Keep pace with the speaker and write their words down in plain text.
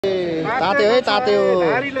ताते है ताते हो।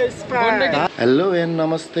 हेलो एन्ड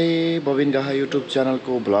नमस्ते बबिनगाहा युट्युब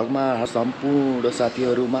च्यानलको भ्लगमा सम्पूर्ण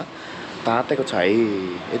साथीहरूमा तातेको छ है।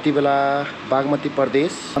 यति बेला बागमती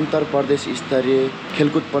प्रदेश अन्तर प्रदेश स्तरीय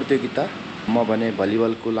खेलकुद प्रतियोगिता म भने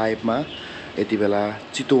भलिबलको लाइभमा यति बेला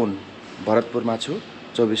चितवन भरतपुरमा छु।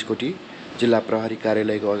 24 कोटी जिल्ला प्रहरी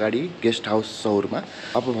कार्यालयको अगाडि गेस्ट हाउस शहरमा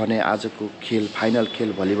अब भने आजको खेल फाइनल खेल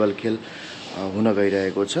भलिबल खेल हुन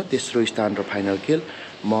गइरहेको छ। तेस्रो स्थान र फाइनल खेल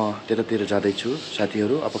म त्यतातिर जाँदैछु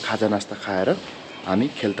साथीहरू। अब खाजा नास्ता खाएर हामी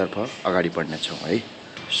खेलतर्फ अगाडि बढ्ने छौँ है।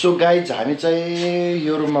 सो गाइज हामी चाहिँ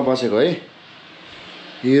यो रुममा बसेको है,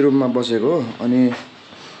 यो रुममा बसेको अनि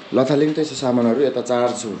लथालिङ्गै छ सामानहरू। यता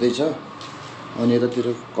चार्ज हुँदैछ अनि यतातिर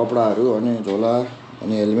कपडाहरू अनि झोला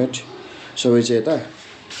अनि हेलमेट सबै चाहिँ यता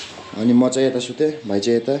अनि म चाहिँ यता सुतेँ, भाइ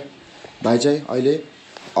चाहिँ यता। भाइ चाहिँ अहिले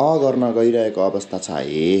गर्न गइरहेको अवस्था छ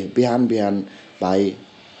है। बिहान बिहान भाइ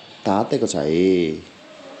तातेको छ है।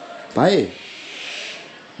 भाइ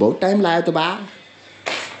बहुत टाइम लाग्यो त बा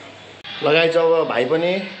लगाइ चाहिँ अब भाइ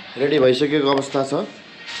पनि रेडी भइसकेको अवस्था छ।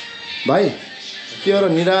 भाइ के हो र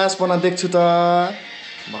निराशपना देख्छु त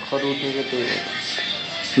भर्खर उठेको त्यो।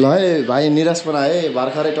 ल है भाइ निराशपना है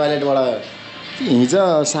भर्खरै टोयलेटबाट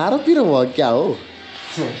हिजो साह्रो पिरो भयो क्या हो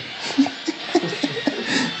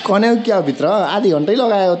कन्याउ क्या भित्र आधी घन्टै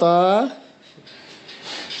लगायो त।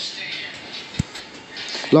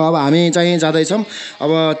 ल अब हामी चाहिँ जाँदैछौँ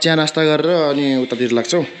अब चिया नास्ता गरेर अनि उतातिर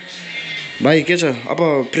लाग्छौँ। भाइ के छ अब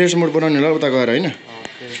फ्रेस मुड बनाउने होला उता गएर होइन?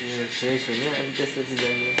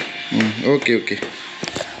 ओके ओके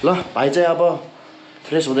ल भाइ चाहिँ अब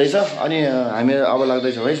फ्रेस हुँदैछ अनि हामी अब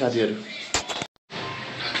लाग्दैछौँ है साथीहरू।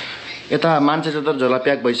 यता मान्छे चाहिँ झोला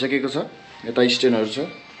प्याक भइसकेको छ, यता स्ट्यान्डहरू छ।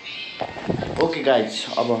 ओके गाइज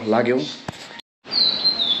अब लाग्यौँ।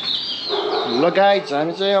 ल गाइज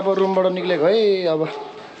हामी चाहिँ अब रुमबाट निक्लेको है। अब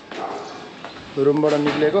रुमबाट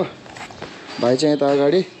निक्लेको भाइ चाहिँ यता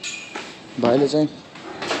अगाडि, भाइले चाहिँ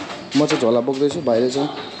म चाहिँ झोला बोक्दैछु, भाइले चाहिँ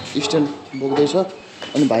स्ट्यान्ड बोक्दैछ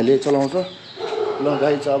अनि भाइले चलाउँछ। ल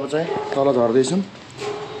गाइज अब चाहिँ तल झर्दैछौँ।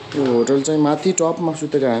 यो होटल चाहिँ माथि टपमा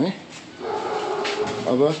सुतेको हामी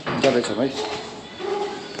अब जाँदैछौँ है।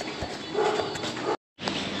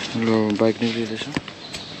 ल बाइक निक्लिँदैछ।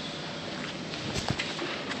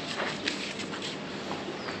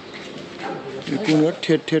 यो कुन हो?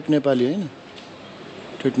 ठेट ठेट नेपाली होइन?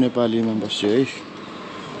 ठेट नेपालीमा बस्यो है।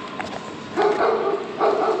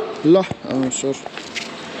 ल सर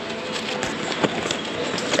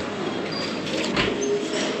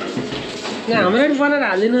हाम्रो बनाएर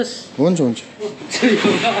हालिदिनुहोस्। हुन्छ हुन्छ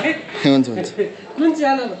हुन्छ हुन्छ। कुन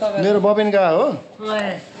च्यानल हो तपाईँ? मेरो बबिनगाहा हो।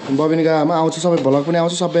 बबिनगाहामा आउँछ सबै भ्लग पनि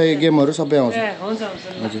आउँछ, सबै गेमहरू सबै आउँछ।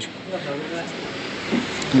 हजुर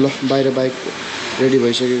ल बाहिर बाइक रेडी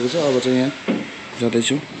भइसकेको छ। अब चाहिँ यहाँ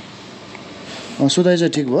जाँदैछु। सुताइ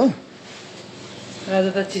चाहिँ ठिक भयो?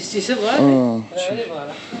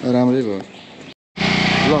 राम्रै भयो।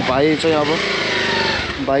 ल भाइ चाहिँ अब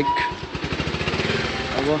बाइक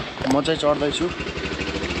अब म चाहिँ चढ्दैछु।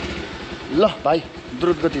 ल भाइ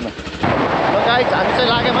द्रुत गतिमा। ल गाइज हामी चाहिँ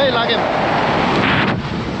लाग्यौँ है, लाग्यौँ।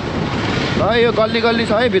 ल यो गल्ली गल्ली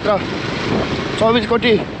छ है भित्र 24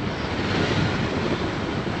 कोटी।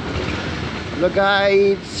 ल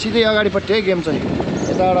गाइज सिधै अगाडिपट्टि है गेम चाहिँ।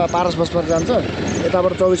 यताबाट पारस बसमा जान्छ,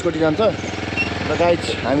 यताबाट 24 कोटी जान्छ। र गाइज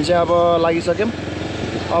हामी चाहिँ अब लागिसक्यौँ।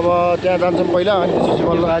 अब त्यहाँ जान्छौँ पहिला अनि त्यसपछि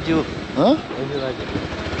बल्ल आज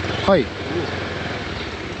खै।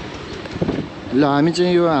 ल हामी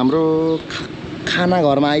चाहिँ यो हाम्रो खाना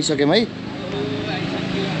घरमा आइसक्यौँ है।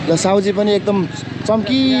 ल साउजी पनि एकदम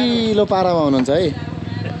चम्किलो पारामा हुनुहुन्छ है।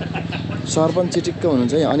 सर पनि चिटिक्क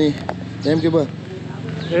हुनुहुन्छ है। अनि एमके भयो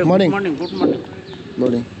मर्निङ गुड मर्निङ।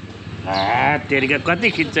 मर्निङ तेरिका कति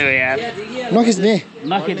खिच्छ यार। नखिच्ने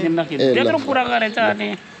त्यत्रो कुरा गरेछ अनि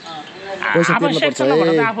आवश्यक छ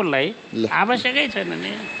भने त आफूलाई आवश्यकै छैन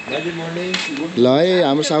नि। ल है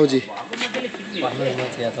हाम्रो साउजी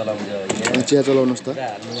चिया चलाउनुहोस् त।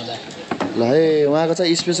 ल है उहाँको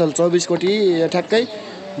चाहिँ स्पेसल 24 कोटी ठ्याक्कै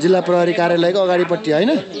जिल्ला प्रहरी कार्यालयको अगाडिपट्टि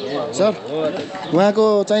होइन सर? उहाँको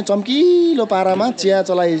चाहिँ चम्किलो पारामा चिया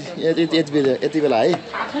चलाइ यति बेला है।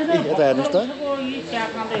 यता हेर्नुहोस् त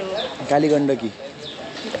कालीगण्डकी।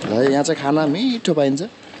 ल यहाँ चाहिँ खाना मिठो पाइन्छ,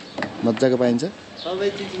 मजाको पाइन्छ, सबै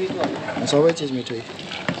चिज मिठो।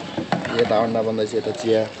 यता अन्डा बन्दैछ, यता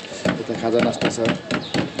चिया, यता खाजा नास्ता छ।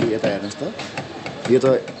 यता हेर्नुहोस् त यो त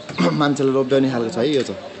मान्छेले रोप्दैन खालको छ है यो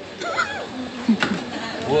त।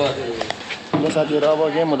 ल साथीहरू अब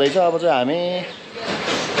गेम हुँदैछ। अब चाहिँ हामी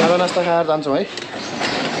खाजा नास्ता खाएर जान्छौँ है।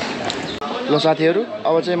 ल साथीहरू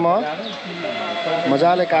अब चाहिँ म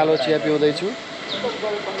मजाले कालो चिया पिउँदैछु।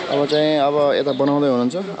 अब चाहिँ अब यता बनाउँदै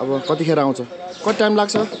हुनुहुन्छ। अब कतिखेर आउँछ, कति टाइम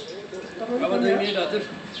लाग्छ?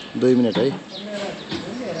 2 मिनट है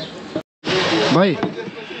भाइ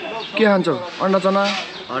के खान्छौ अन्डा चना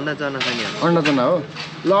खाने अन्डा चना हो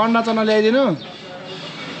ल अन्डा चना ल्याइदिनु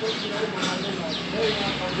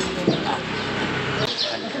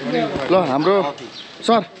ल हाम्रो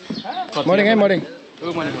सर मर्निङ है मर्निङ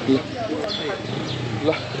ल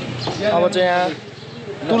अब चाहिँ यहाँ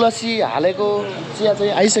तुलसी हालेको चिया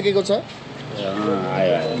चाहिँ आइसकेको छ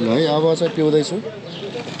ल है अब चाहिँ पिउँदैछु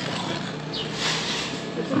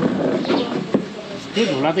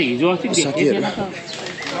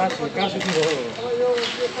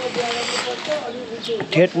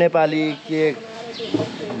ठेट नेपाली के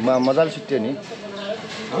मजाले सुत्यो नि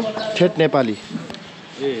ठेट नेपाली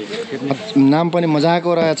नाम पनि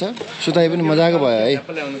मजाको रहेछ सुताइ पनि मजाको भयो है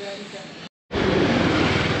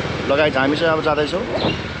लगायत हामी चाहिँ अब जाँदैछौँ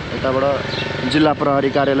यताबाट जिल्ला प्रहरी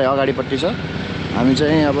कार्यालय अगाडिपट्टि छ हामी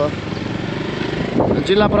चाहिँ अब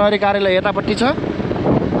जिल्ला प्रहरी कार्यालय यतापट्टि छ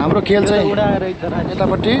हाम्रो खेल चाहिँ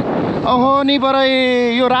यतापट्टि ओहो नि बरै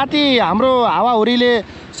यो राति हाम्रो हावाहुरीले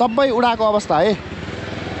सबै उडाएको अवस्था है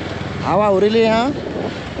हावाहुरीले यहाँ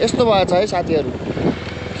यस्तो भएछ है साथीहरू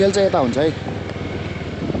खेल चाहिँ यता हुन्छ है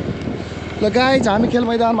ल गाइज हामी खेल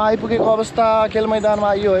मैदानमा आइपुगेको अवस्था खेल मैदानमा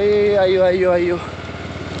आइयो है आइयो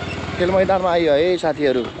खेल मैदानमा आइयो है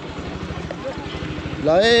साथीहरू ल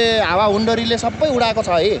है हावा हुन्डरीले सबै उडाएको छ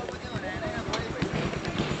है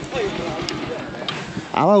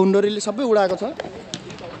हावा हुन्डरीले सबै उडाएको छ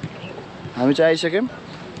हामी चाहिँ आइसक्यौँ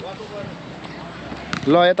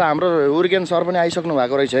ल यता हाम्रो उर्गेन सर पनि आइसक्नु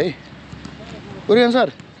भएको रहेछ है उर्गेन सर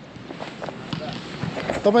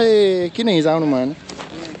तपाईँ किन हिजो आउनु भएन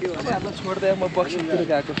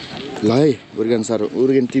ल है उर्गेन सर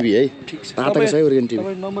उर्गेन टिभी है तातेको छ है Urgen TV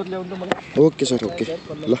okay sir okay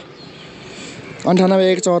ल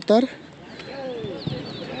 98 174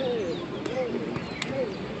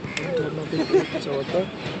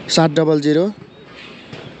 700 52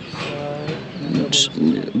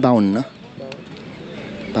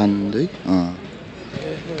 52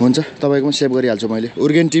 हुन्छ तपाईँको पनि सेभ गरिहाल्छु मैले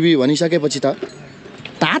उर्गेन टिभी भनिसकेपछि त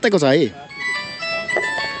तातेको छ है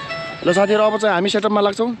ल साथीहरू अब चाहिँ हामी सेटअपमा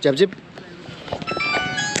लाग्छौँ झ्यापझिप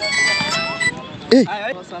ए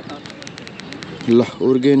ल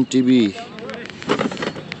उर्गेन टिभी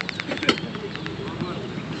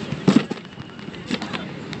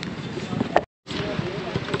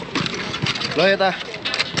ल यता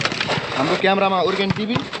हाम्रो क्यामेरामा उर्गेन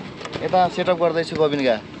टिभी यता सेटअप गर्दैछु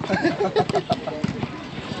बबिनगा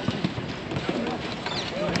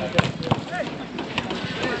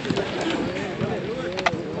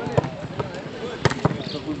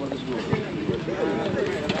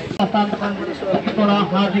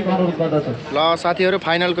ल साथीहरू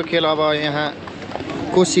फाइनलको खेल अब यहाँ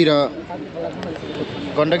कोशी र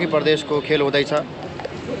गण्डकी प्रदेशको खेल हुँदैछ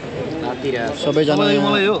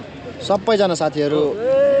सबैजना साथीहरू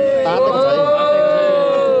तातेको छ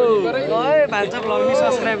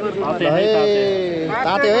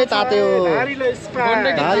है तात्यो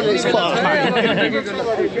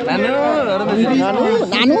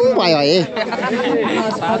नानु भयो है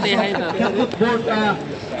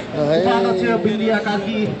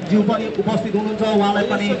उपस्थित हुनुहुन्छ उहाँलाई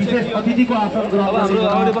पनि विशेष अतिथिको आसन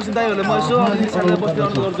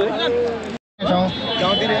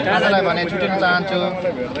आजलाई भने छुट्टिन चाहन्छु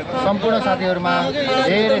सम्पूर्ण साथीहरूमा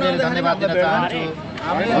धेरै धेरै धन्यवाद दिन चाहन्छु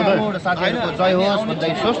सम्पूर्ण साथीहरूको जय होस्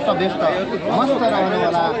भन्दै स्वस्थ व्यस्त मस्त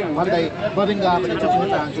रहनुहोला भन्दै बबिनगाहा पनि छुट्टिन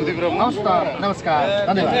चाहन्छु नमस्कार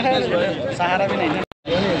धन्यवाद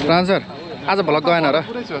रान सर आज भ्लग गएन र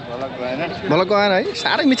भ्लग गएन है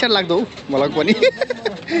साह्रै मिठो लाग्दो हौ भ्लग पनि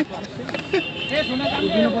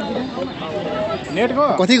नेटको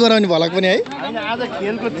कति गराउने भ्लग पनि है आज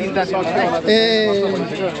खेलको चिन्ता छ ए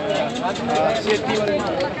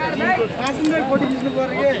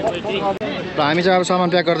र हामी चाहिँ अब सामान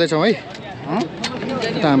प्याक गर्दैछौँ है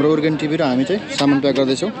त हाम्रो उर्गेन टिभी र हामी चाहिँ सामान प्याक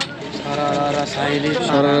गर्दैछौँ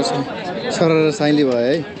सरर साइली भयो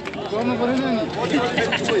है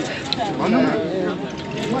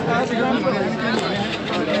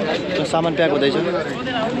सामान प्याक हुँदैछ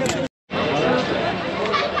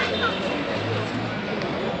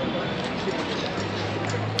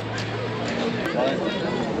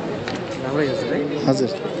हजुर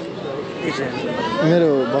मेरो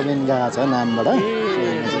बबिनगाहा छ नामबाट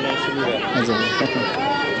हजुर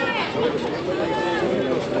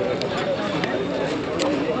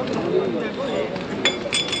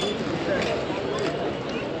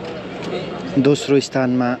दोस्रो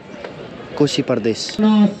स्थानमा कोशी प्रदेश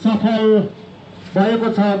सफल भएको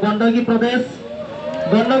छ गण्डकी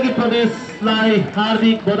प्रदेशलाई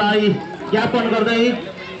हार्दिक बधाई ज्ञापन गर्दै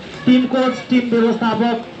टिम कोच टिम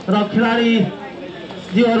व्यवस्थापक र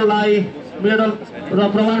खेलाडीजीहरूलाई मेडल र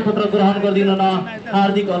प्रमाणपत्र ग्रहण गरिदिन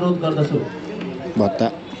हार्दिक अनुरोध गर्दछु। भत्ता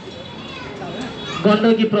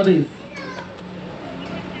गण्डकी प्रदेश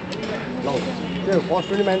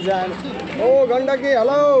गण्डकी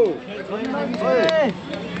हेलो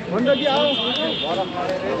गण्डकी आऊ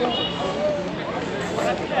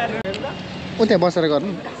उतै बसेर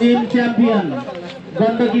गर्नु। Team champion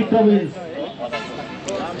Gandaki province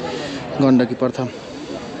Gandaki प्रथम।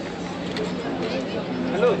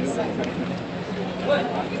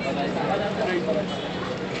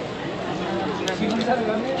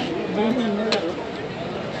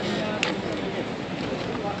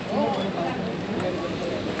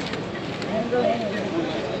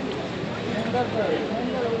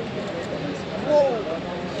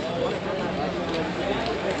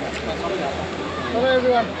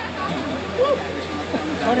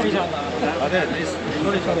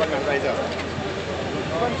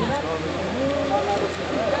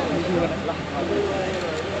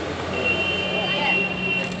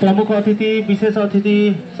 प्रमुख अतिथि विशेष अतिथि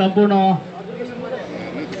सम्पूर्णलाई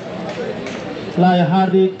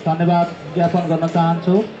हार्दिक धन्यवाद ज्ञापन गर्न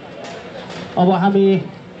चाहन्छु। अब हामी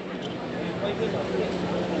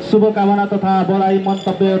शुभकामना तथा बधाई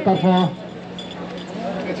मन्तव्यतर्फ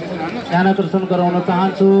ध्यान आकर्षण गराउन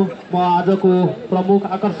चाहन्छु। म आजको प्रमुख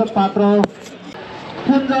आकर्षक पात्र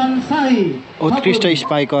कुञ्जन शाही उत्कृष्ट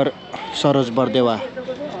स्पाइकर सरोज बर्देवा।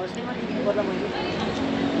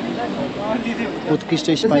 उत्कृष्ट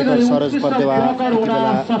स्पाइकर सरोज बर्देवा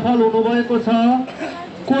सफल हुनुभएको छ।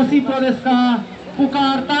 कोशी प्रदेशका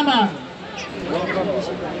पुकार तामाङ।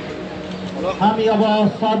 हामी अब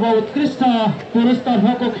सर्वोत्कृष्ट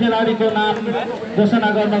पुरुषतर्फको खेलाडीको नाम घोषणा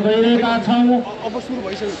गर्न गइरहेका छौँ।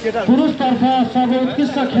 पुरुषतर्फ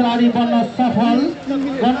सर्वोत्कृष्ट खेलाडी बन्न सफल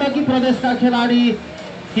गण्डकी प्रदेशका खेलाडी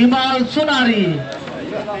हिमाल सुनारी।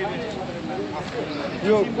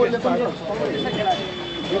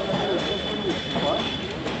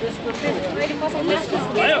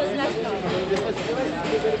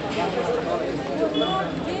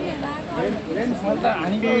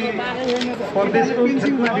 प्रदेशको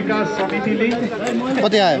खेलकुद विकास समितिले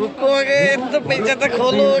कति आयो?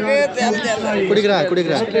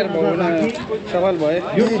 सफल भयो।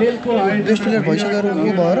 यो खेलको बेस्ट प्लेयर भइसक्यो उ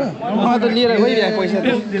भएर त लिएर गइरहेको पैसा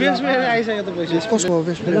बेस्ट प्लेयर आइसक्यो त पैसा। कसको हो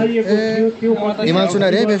बेस्ट प्लेयर? हिमाल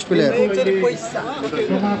सुनारी है बेस्ट प्लेयर।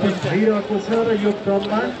 समापन भइरहेको छ र यो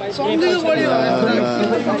क्रममा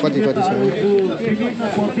कति छ?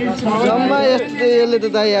 जम्मा यसले त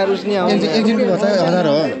दाइ यारुस नि आउँछ। एक दिनको भत्ता 1000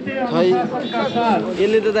 हो। खै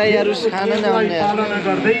यसले त दाइ यारुस खान नै आउने।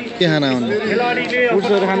 के खाना आउने?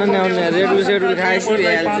 फुड्सहरू खान नै आउने। रेडुल सेडुल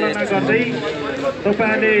खाइसकिहाल्छ।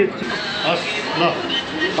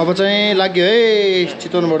 अब चाहिँ लाग्यो है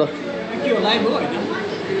चितवनबाट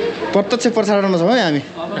प्रत्यक्ष प्रसारणमा छौँ है हामी।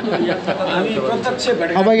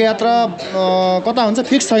 अबको यात्रा कता हुन्छ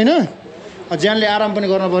फिक्स छैन। ज्यानले आराम पनि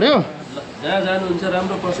गर्नु पर्यो। जहाँ जानुहुन्छ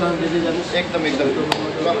राम्रो प्रसारण दिँदै जानुहोस्। एकदम एकदम।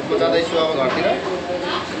 ल म जाँदैछु अब घरतिर।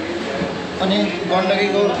 अनि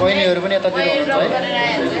गण्डकीको बहिनीहरू पनि यतातिर हुनुहुन्छ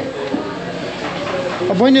है।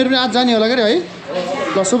 बहिनीहरू पनि आज जाने होला के अरे है।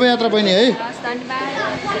 ल शुभयात्रा बहिनी है।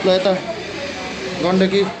 ल यता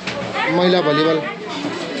गण्डकी महिला भलिबल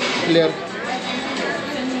प्लेयर।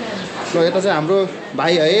 ल यता चाहिँ हाम्रो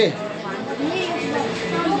भाइ है।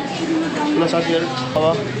 ल साथीहरू अब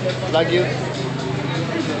लाग्यो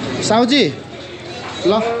साउजी। ल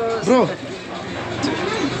ब्रो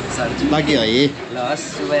लाग्यो है।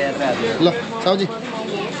 ल साउजी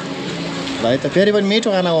भाइ त फेरि पनि मिठो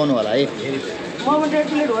खाना आउनु होला है।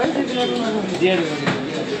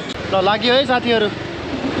 ल लाग्यो है साथीहरू।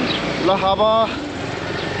 ल अब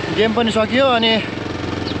गेम पनि सकियो अनि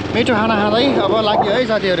मिठो खाना खाँदै अब लाग्यो है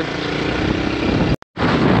साथीहरू।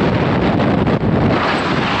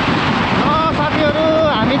 साथीहरू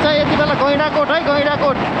हामी चाहिँ यति बेला गैँडाकोट है।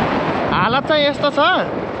 गैँडाकोट हालत चाहिँ यस्तो छ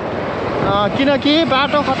किनकि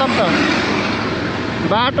बाटो खतम छ।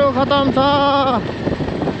 बाटो खतम छ।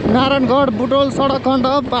 नारायणगढ बुटोल सडक खण्ड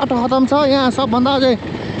बाटो खतम छ। यहाँ सबभन्दा अझै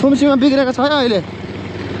थुम्सीमा बिग्रेको छ अहिले।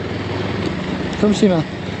 थुम्सीमा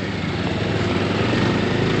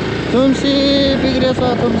थुम्सी बिग्रेछ।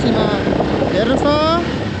 थुम्सीमा हेर्नुहोस् त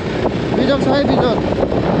बिजोग छ है बिजोग।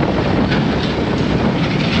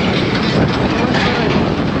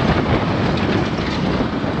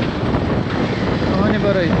 अनि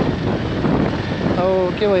बरै अब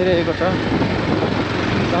के भइरहेको छ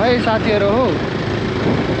है साथीहरू हो।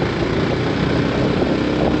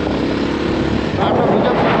 बाटो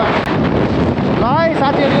बिजोग छ बाटो। ल है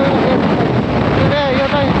साथीहरू यो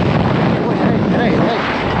चाहिँ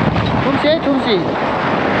थुम्सी है थुम्सी।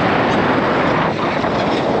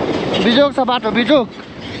 बिजोक छ बाटो बिजोक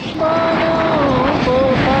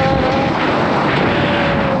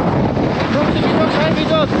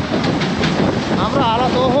हाम्रो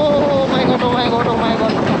हालत ओहो माइ गड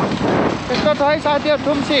यस्तो छ है साथीहरू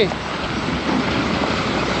थुम्सी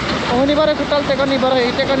ओनी बारे खुट्टाल टेकनी बारे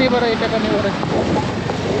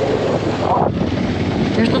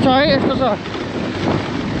यस्तो छ है यस्तो छ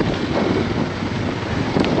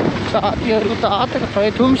साथीहरू तातेको छ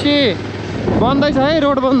है थुम्सी बन्दैछ है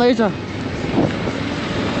रोड बन्दैछ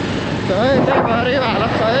त्यही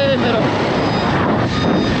हालत छ है मेरो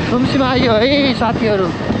थुम्सीमा आयो है साथीहरू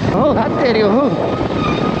हो हातेरी हो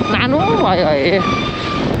नानो भयो है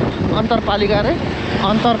अन्तरपालिका रे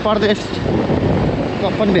अन्तर प्रदेश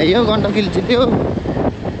कप पनि भ्याइयो गण्डकी जित्यो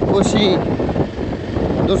कोशी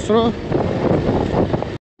दोस्रो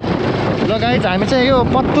ल गाइज हामी चाहिँ यो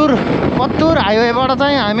पत्तुर हाइवेबाट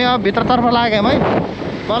चाहिँ हामी अब भित्रतर्फ लाग्यौँ है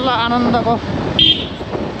बल्ल आनन्दको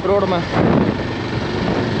रोडमा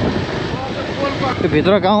यो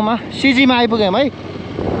भित्र गाउँमा सिजीमा आइपुग्यौँ है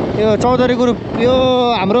यो चौधरी ग्रुप यो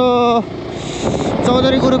हाम्रो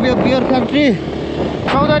चौधरी ग्रुप यो बियर फ्याक्ट्री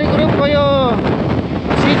चौधरी ग्रुपको यो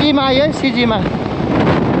सिजीमा आयो है सिजीमा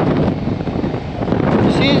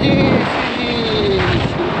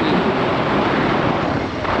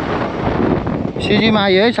सिजीमा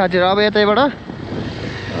आयो है साथीहरू अब यतैबाट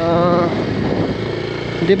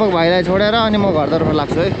दीपक भाइलाई छोडेर अनि म घरतर्फ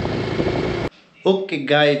लाग्छु है ओके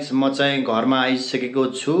गाइज म चाहिँ घरमा आइसकेको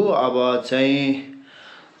छु अब चाहिँ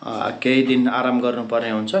केही दिन आराम गर्नुपर्ने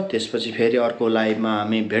हुन्छ त्यसपछि फेरि अर्को लाइभमा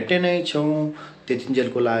हामी भेट्ने नै छौँ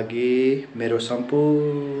त्यतिन्जेलको लागि मेरो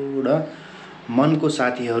सम्पूर्ण मनको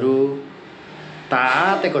साथीहरू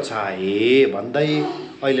तातेको छ है भन्दै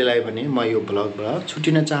अहिलेलाई भने म यो भ्लगबाट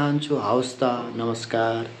छुट्टिन चाहन्छु हवस् त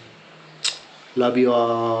नमस्कार लभ यु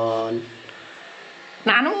अल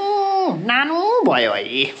नानो भयो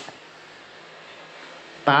है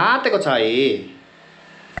तातेको छ है